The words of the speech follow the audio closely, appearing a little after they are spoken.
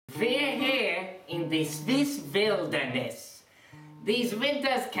the Swiss wilderness. These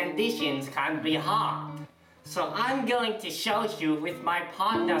winter's conditions can be hard. So I'm going to show you with my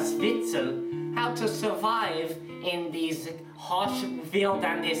partner Switzel how to survive in these harsh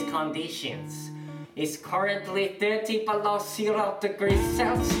wilderness conditions. It's currently 30 below 0 degrees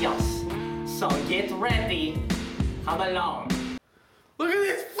Celsius. So get ready. Come along. Look at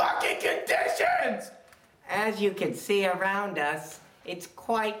these fucking conditions! As you can see around us, it's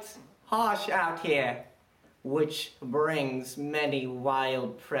quite harsh out here, which brings many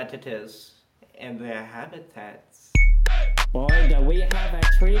wild predators and their habitats. Boy, do we have a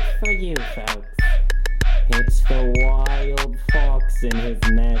treat for you folks. It's the wild fox in his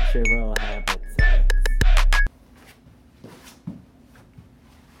natural habitat.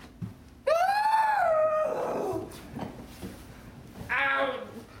 Ow!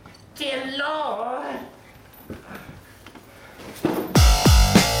 Dear Lord!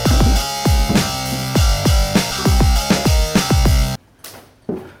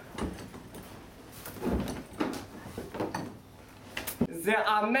 There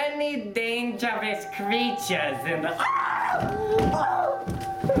are many dangerous creatures in the...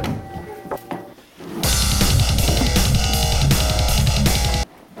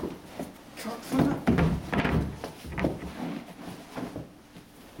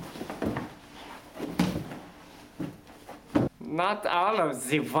 Not all of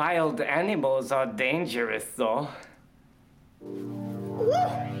the wild animals are dangerous, though.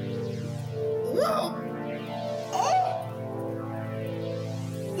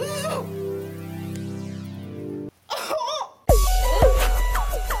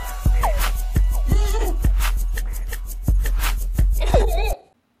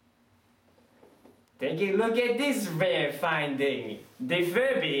 Take a look at this rare finding. The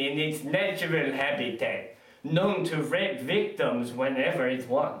Furby in its natural habitat, known to rape victims whenever it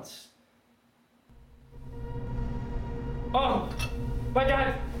wants. Oh! My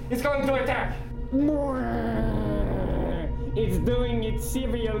God! It's going to attack! It's doing its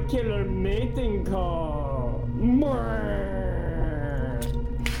serial killer mating call.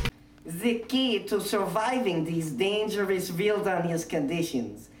 The key to surviving these dangerous wilderness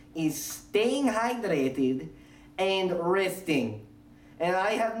conditions is staying hydrated and resting. And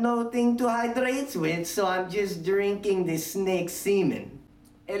I have nothing to hydrate with, so I'm just drinking the snake semen.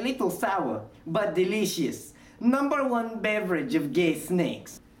 A little sour, but delicious. #1 beverage of gay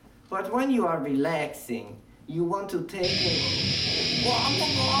snakes. But when you are relaxing, you want to take it.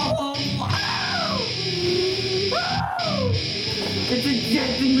 It's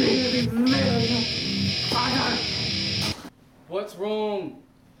injecting me with this What's wrong?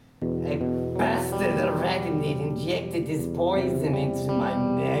 A bastard arachnid injected this poison into my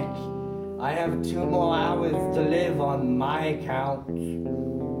neck. I have 2 more hours to live on my account.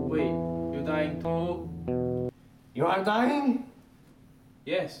 Wait, you're dying too? You are dying?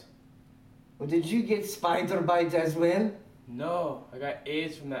 Yes. Well, did you get spider bite as well? No, I got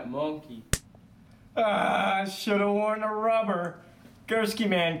AIDS from that monkey. Should have worn a rubber. Gursky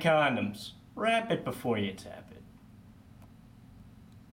man condoms. Wrap it before you tap it.